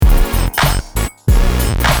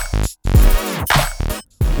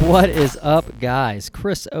What is up, guys?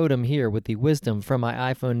 Chris Odom here with the Wisdom from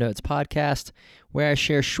My iPhone Notes podcast, where I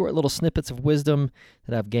share short little snippets of wisdom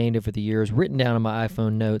that I've gained over the years, written down in my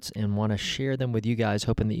iPhone Notes, and want to share them with you guys,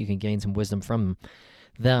 hoping that you can gain some wisdom from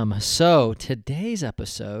them. So today's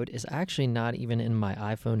episode is actually not even in my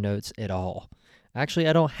iPhone Notes at all. Actually,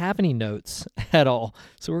 I don't have any notes at all.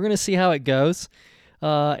 So we're going to see how it goes.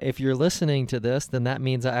 If you're listening to this, then that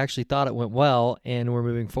means I actually thought it went well and we're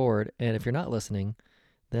moving forward. And if you're not listening,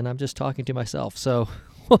 then I'm just talking to myself. So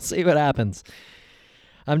we'll see what happens.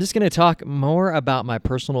 I'm just going to talk more about my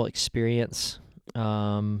personal experience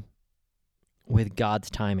with God's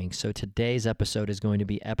timing. So today's episode is going to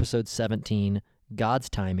be episode 17, God's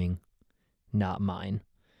timing, not mine.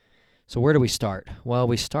 So where do we start? Well,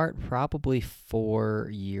 we start probably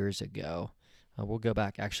 4 years ago. We'll go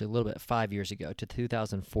back actually a little bit, 5 years ago to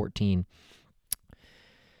 2014.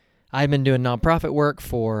 I've been doing nonprofit work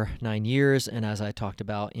for 9 years, and as I talked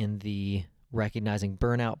about in the Recognizing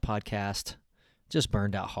Burnout podcast, just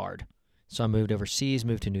burned out hard. So I moved overseas,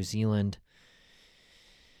 moved to New Zealand.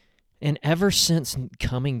 And ever since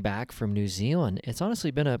coming back from New Zealand, it's honestly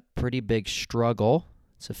been a pretty big struggle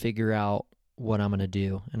to figure out what I'm going to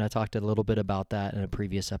do. And I talked a little bit about that in a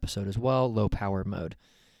previous episode as well, low power mode.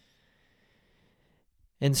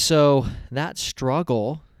 And so that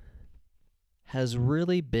struggle has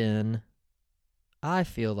really been, I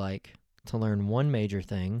feel like, to learn one major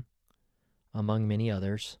thing, among many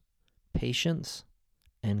others, patience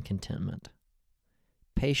and contentment.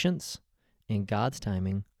 Patience in God's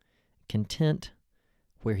timing, content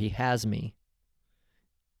where He has me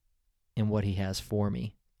and what He has for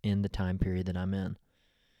me in the time period that I'm in.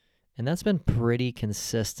 And that's been pretty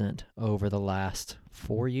consistent over the last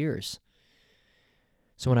 4 years.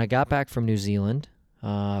 So when I got back from New Zealand,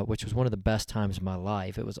 which was one of the best times of my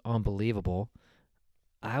life, it was unbelievable,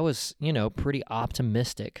 I was, pretty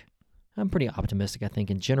optimistic. I'm pretty optimistic, I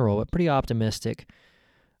think, in general, but pretty optimistic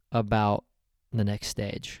about the next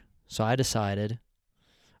stage. So I decided,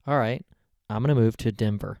 all right, I'm going to move to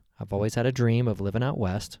Denver. I've always had a dream of living out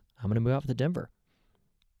west. I'm going to move out to Denver.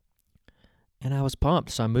 And I was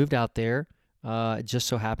pumped. So I moved out there. It just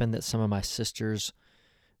so happened that some of my sister's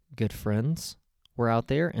good friends were out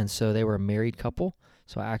there, and so they were a married couple.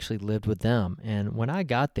 So I actually lived with them. And when I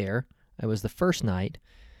got there, it was the first night.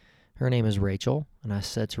 Her name is Rachel. And I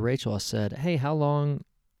said to Rachel, hey, how long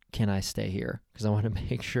can I stay here? Because I want to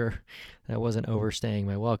make sure that I wasn't overstaying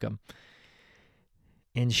my welcome.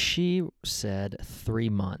 And she said 3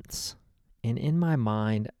 months. And in my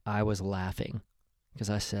mind, I was laughing because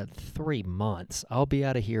I said, 3 months? I'll be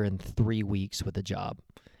out of here in 3 weeks with a job.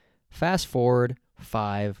 Fast forward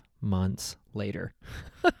 5 months later.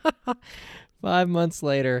 5 months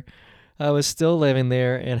later, I was still living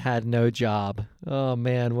there and had no job. Oh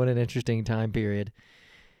man, what an interesting time period.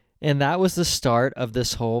 And that was the start of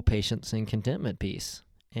this whole patience and contentment piece.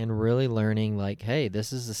 And really learning hey,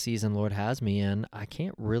 this is the season Lord has me in. I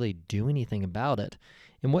can't really do anything about it.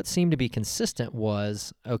 And what seemed to be consistent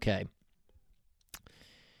was, okay,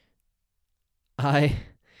 I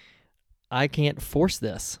can't force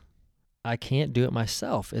this. I can't do it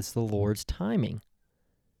myself. It's the Lord's timing.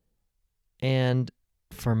 And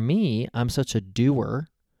for me, I'm such a doer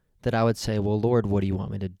that I would say, well, Lord, what do you want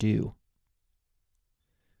me to do?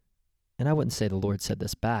 And I wouldn't say the Lord said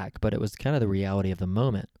this back, but it was kind of the reality of the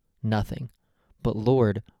moment. Nothing. But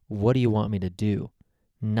Lord, what do you want me to do?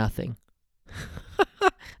 Nothing.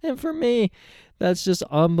 And for me, that's just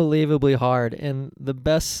unbelievably hard. And the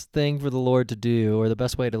best thing for the Lord to do, or the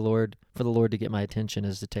best way for the Lord to get my attention,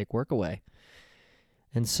 is to take work away.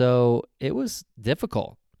 And so it was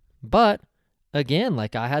difficult. But again,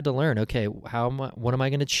 I had to learn, okay, what am I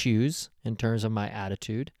going to choose in terms of my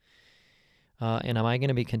attitude? And am I going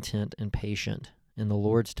to be content and patient in the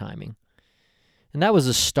Lord's timing? And that was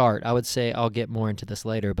a start. I would say I'll get more into this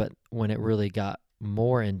later, but when it really got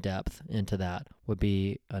more in depth into that would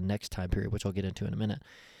be a next time period, which I'll get into in a minute.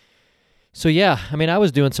 So yeah, I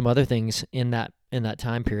was doing some other things in that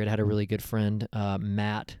time period. I had a really good friend,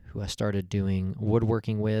 Matt, who I started doing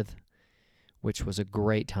woodworking with, which was a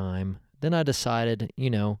great time. Then I decided,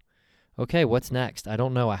 okay, what's next? I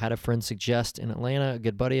don't know. I had a friend suggest in Atlanta, a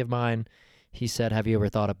good buddy of mine. He said, have you ever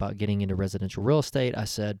thought about getting into residential real estate? I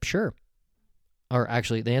said, sure. Or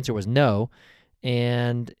actually, the answer was no.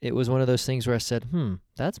 And it was one of those things where I said,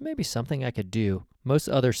 that's maybe something I could do. Most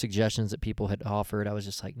other suggestions that people had offered, I was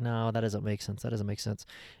just like, no, that doesn't make sense. That doesn't make sense.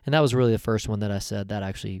 And that was really the first one that I said, that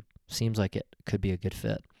actually seems like it could be a good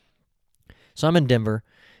fit. So I'm in Denver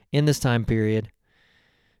in this time period.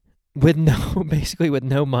 with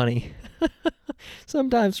no money.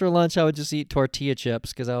 Sometimes for lunch I would just eat tortilla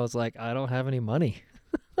chips because I was like, I don't have any money.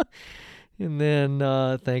 And then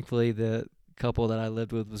thankfully the couple that I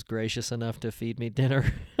lived with was gracious enough to feed me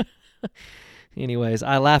dinner. Anyways,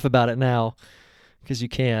 I laugh about it now because you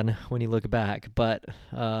can when you look back. But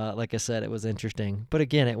like I said, it was interesting. But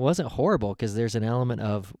again, it wasn't horrible because there's an element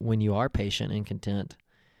of when you are patient and content,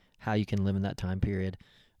 how you can live in that time period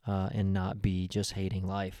and not be just hating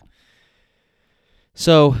life.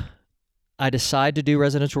 So I decided to do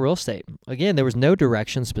residential real estate. Again, there was no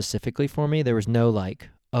direction specifically for me. There was no like,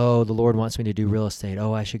 oh, the Lord wants me to do real estate.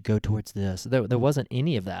 Oh, I should go towards this. There wasn't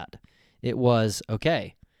any of that. It was,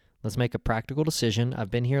 okay, let's make a practical decision. I've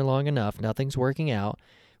been here long enough. Nothing's working out.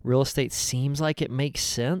 Real estate seems like it makes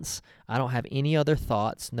sense. I don't have any other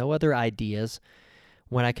thoughts, no other ideas.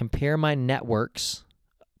 When I compare my networks,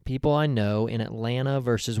 people I know in Atlanta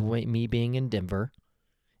versus me being in Denver,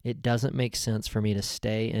 it doesn't make sense for me to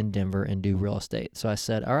stay in Denver and do real estate. So I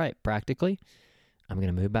said, all right, practically, I'm going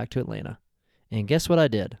to move back to Atlanta. And guess what I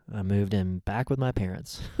did? I moved in back with my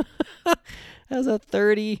parents. As a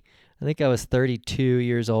I think I was 32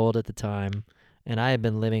 years old at the time, and I had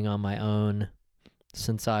been living on my own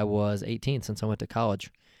since I was 18, since I went to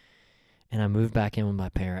college. And I moved back in with my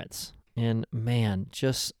parents. And man,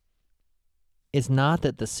 it's not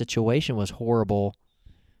that the situation was horrible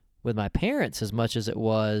with my parents as much as it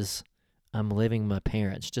was I'm living with my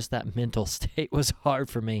parents. Just that mental state was hard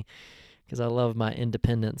for me because I love my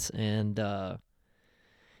independence. And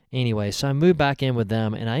anyway, so I moved back in with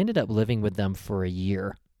them, and I ended up living with them for a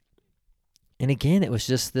year. And again, it was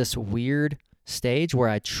just this weird stage where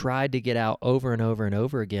I tried to get out over and over and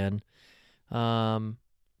over again. And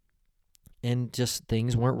just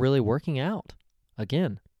things weren't really working out.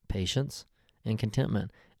 Again, patience and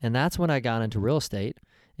contentment. And that's when I got into real estate.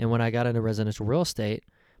 And when I got into residential real estate,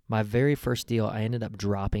 my very first deal, I ended up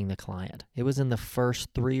dropping the client. It was in the first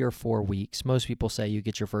 3 or 4 weeks. Most people say you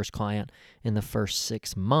get your first client in the first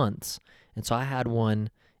 6 months. And so I had one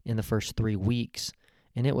in the first 3 weeks,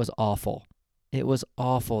 and it was awful. It was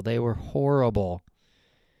awful. They were horrible.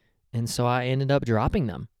 And so I ended up dropping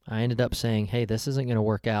them. I ended up saying, hey, this isn't going to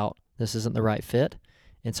work out. This isn't the right fit.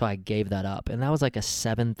 And so I gave that up. And that was like a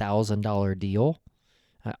 $7,000 deal.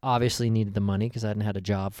 I obviously needed the money because I hadn't had a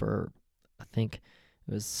job for, I think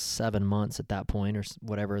it was 7 months at that point or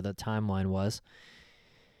whatever the timeline was.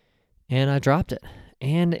 And I dropped it.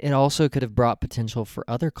 And it also could have brought potential for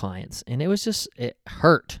other clients. And it was just, it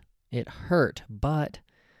hurt. It hurt. But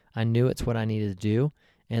I knew it's what I needed to do.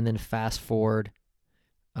 And then fast forward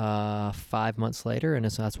 5 months later,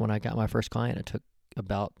 and so that's when I got my first client. It took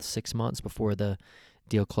about 6 months before the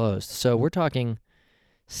deal closed. So we're talking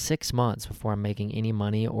 6 months before I'm making any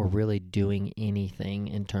money or really doing anything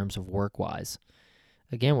in terms of work-wise.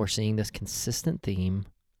 Again, we're seeing this consistent theme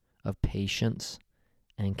of patience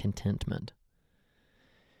and contentment.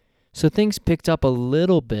 So things picked up a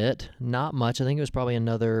little bit, not much. I think it was probably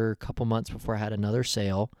another couple months before I had another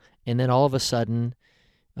sale. And then all of a sudden,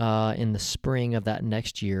 in the spring of that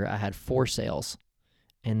next year, I had 4 sales.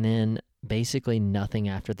 And then basically nothing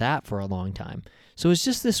after that for a long time. So it's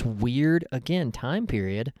just this weird, again, time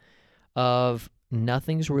period of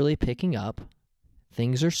nothing's really picking up.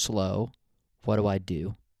 Things are slow. What do I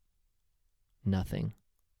do? Nothing.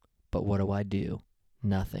 But what do I do?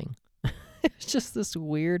 Nothing. It's just this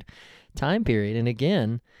weird time period. And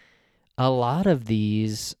again, a lot of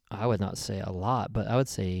these, I would not say a lot, but I would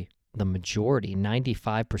say the majority,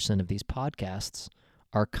 95% of these podcasts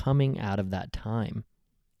are coming out of that time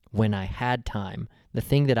when I had time. The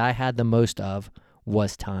thing that I had the most of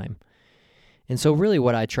was time. And so really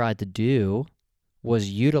what I tried to do was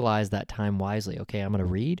utilize that time wisely. Okay, I'm going to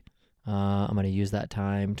read. I'm going to use that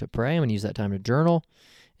time to pray. I'm going to use that time to journal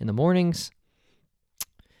in the mornings.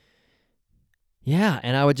 Yeah,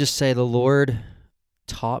 and I would just say the Lord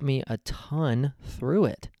taught me a ton through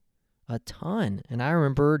it. A ton. And I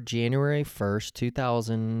remember January 1st,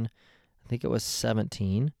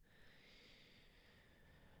 2017,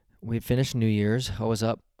 we had finished New Year's. I was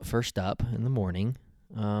up first up in the morning.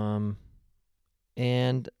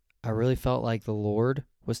 And I really felt like the Lord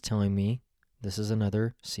was telling me this is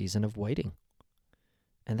another season of waiting.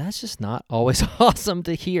 And that's just not always awesome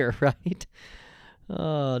to hear, right?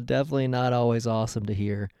 Oh, definitely not always awesome to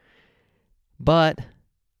hear. But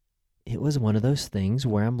it was one of those things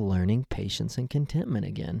where I'm learning patience and contentment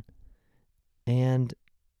again. And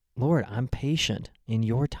Lord, I'm patient in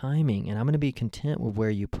your timing, and I'm going to be content with where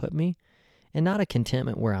you put me. And not a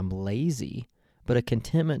contentment where I'm lazy, but a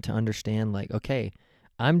contentment to understand like, okay,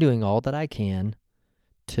 I'm doing all that I can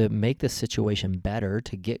to make this situation better,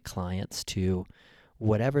 to get clients, to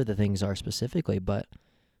whatever the things are specifically, but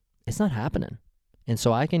it's not happening. And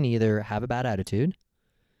so I can either have a bad attitude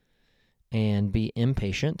and be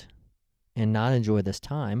impatient and not enjoy this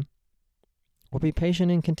time, or be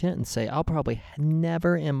patient and content and say, I'll probably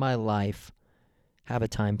never in my life have a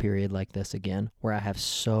time period like this again where I have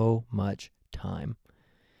so much time.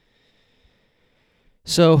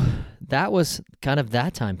 So that was kind of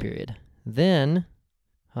that time period. Then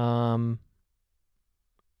I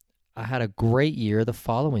had a great year the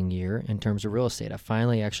following year in terms of real estate. I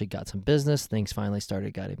finally actually got some business. Things finally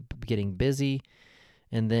started getting busy.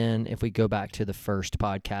 And then if we go back to the first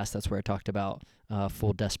podcast, that's where I talked about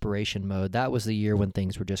full desperation mode. That was the year when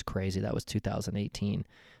things were just crazy. That was 2018.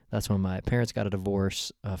 That's when my parents got a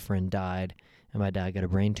divorce, a friend died, and my dad got a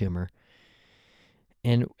brain tumor.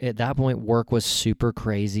 And at that point, work was super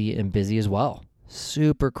crazy and busy as well.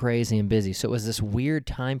 Super crazy and busy. So it was this weird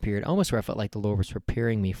time period, almost where I felt like the Lord was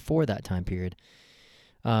preparing me for that time period.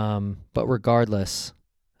 But regardless,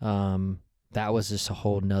 that was just a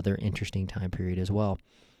whole nother interesting time period as well.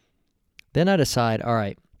 Then I decide, all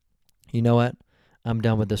right, you know what? I'm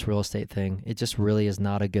done with this real estate thing. It just really is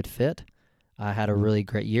not a good fit. I had a really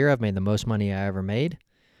great year. I've made the most money I ever made,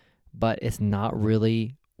 but it's not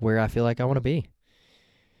really where I feel like I want to be.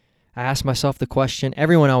 I asked myself the question,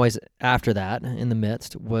 everyone always after that in the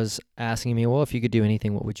midst was asking me, well, if you could do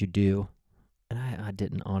anything, what would you do? And I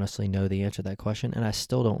didn't honestly know the answer to that question, and I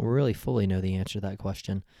still don't really fully know the answer to that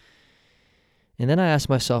question. And then I asked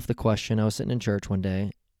myself the question, I was sitting in church one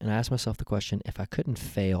day, and I asked myself the question, if I couldn't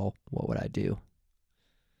fail, what would I do?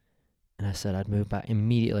 And I said I'd move back.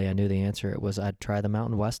 Immediately I knew the answer. It was I'd try the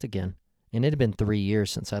Mountain West again. And it had been 3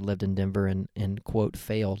 years since I lived in Denver and quote,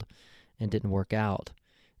 failed and didn't work out.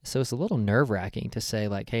 So it's a little nerve-wracking to say,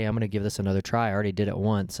 like, hey, I'm going to give this another try. I already did it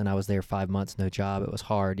once, and I was there 5 months, no job. It was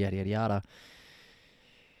hard, yada, yada, yada.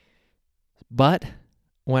 But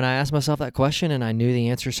when I asked myself that question and I knew the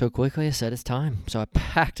answer so quickly, I said, it's time. So I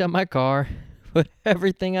packed up my car, put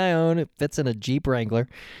everything I own. It fits in a Jeep Wrangler.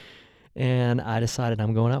 And I decided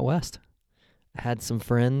I'm going out west. I had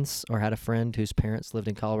a friend whose parents lived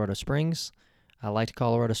in Colorado Springs. I liked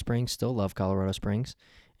Colorado Springs, still love Colorado Springs,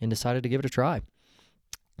 and decided to give it a try.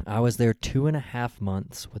 I was there 2.5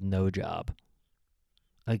 months with no job.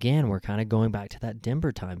 Again, we're kind of going back to that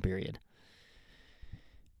Denver time period.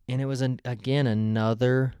 And it was, again,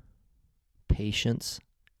 another patience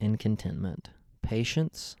and contentment.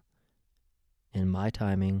 Patience in my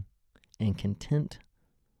timing and content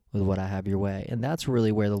with what I have your way. And that's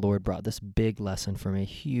really where the Lord brought this big lesson for me,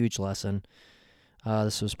 huge lesson.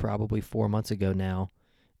 This was probably 4 months ago now.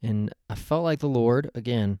 And I felt like the Lord,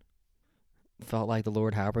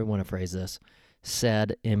 however you want to phrase this,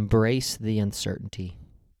 said, embrace the uncertainty.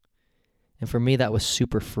 And for me, that was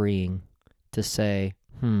super freeing to say,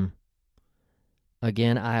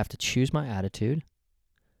 again, I have to choose my attitude,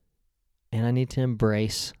 and I need to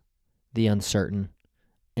embrace the uncertain.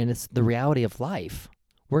 And it's the reality of life.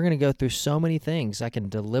 We're going to go through so many things. I can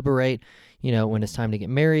deliberate, when it's time to get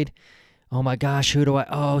married. Oh my gosh, should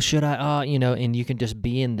I? And you can just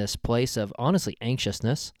be in this place of, honestly,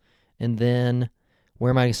 anxiousness. And then,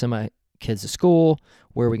 where am I going to send my kids to school?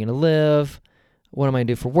 Where are we going to live? What am I going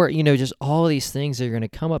to do for work? Just all of these things that are going to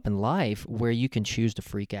come up in life where you can choose to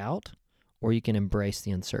freak out or you can embrace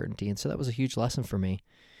the uncertainty. And so that was a huge lesson for me.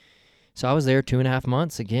 So I was there 2.5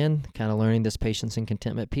 months, again, kind of learning this patience and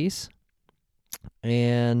contentment piece.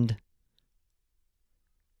 And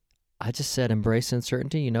I just said, embrace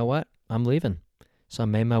uncertainty. You know what? I'm leaving. So I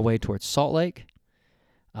made my way towards Salt Lake.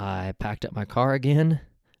 I packed up my car again.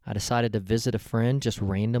 I decided to visit a friend just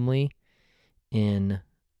randomly in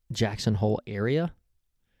Jackson Hole area.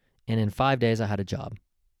 And in 5 days, I had a job.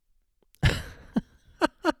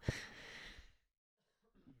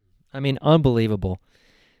 I mean, unbelievable.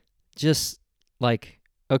 Just like,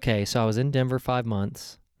 okay, so I was in Denver 5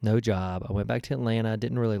 months, no job. I went back to Atlanta,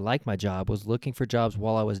 didn't really like my job, was looking for jobs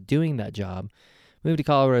while I was doing that job. Moved to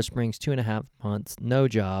Colorado Springs, 2.5 months, no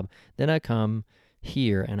job. Then I come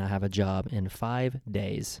here and I have a job in 5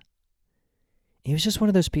 days. It was just one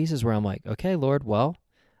of those pieces where I'm like, okay, Lord, well,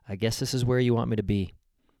 I guess this is where you want me to be.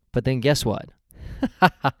 But then guess what?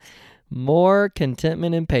 More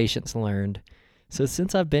contentment and patience learned. So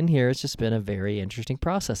since I've been here, it's just been a very interesting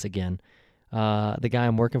process again. The guy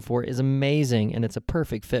I'm working for is amazing, and it's a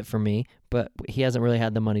perfect fit for me, but he hasn't really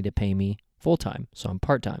had the money to pay me full-time, so I'm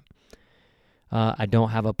part-time. I don't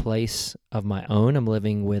have a place of my own. I'm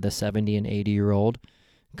living with a 70 and 80-year-old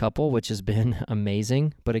couple, which has been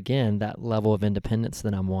amazing. But again, that level of independence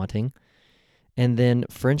that I'm wanting. And then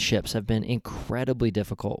friendships have been incredibly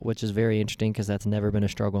difficult, which is very interesting because that's never been a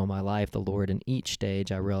struggle in my life. The Lord, in each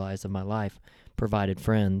stage I realized of my life, provided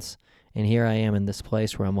friends. And here I am in this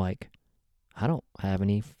place where I'm like, I don't have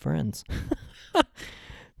any friends.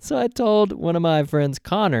 So I told one of my friends,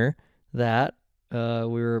 Connor, that we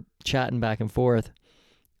were chatting back and forth,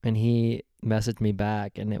 and he messaged me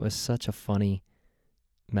back, and it was such a funny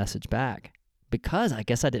message back because I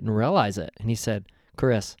guess I didn't realize it. And he said,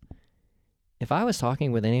 Chris, if I was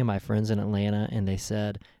talking with any of my friends in Atlanta and they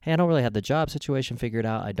said, hey, I don't really have the job situation figured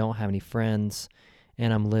out, I don't have any friends,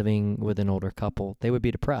 and I'm living with an older couple, they would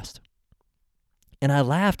be depressed. And I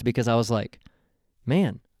laughed because I was like,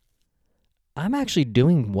 man, I'm actually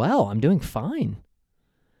doing well. I'm doing fine.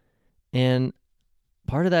 And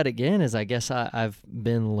part of that, again, is I guess I've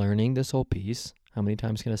been learning this whole piece. How many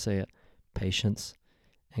times can I say it? Patience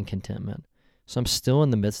and contentment. So I'm still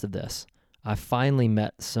in the midst of this. I finally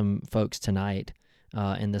met some folks tonight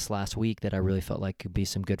in this last week that I really felt like could be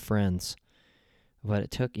some good friends. But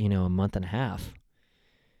it took, a month and a half.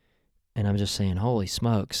 And I'm just saying, holy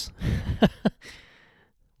smokes.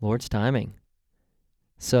 Lord's timing.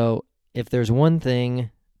 So if there's one thing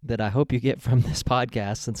that I hope you get from this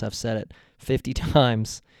podcast, since I've said it 50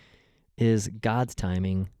 times, is God's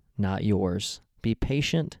timing, not yours. Be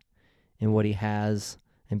patient in what he has,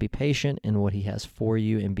 and be patient in what he has for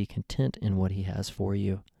you, and be content in what he has for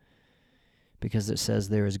you. Because it says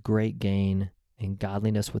there is great gain in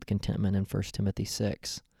godliness with contentment in 1 Timothy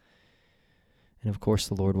 6. And of course,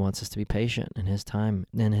 the Lord wants us to be patient in his time,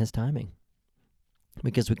 in his timing,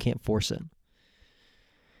 because we can't force it.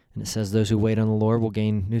 And it says those who wait on the Lord will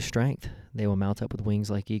gain new strength. They will mount up with wings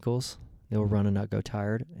like eagles. They will run and not go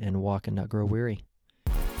tired, and walk and not grow weary.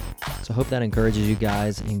 So I hope that encourages you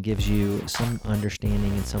guys and gives you some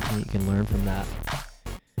understanding and something that you can learn from that.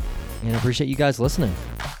 And I appreciate you guys listening.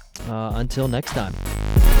 Until next time.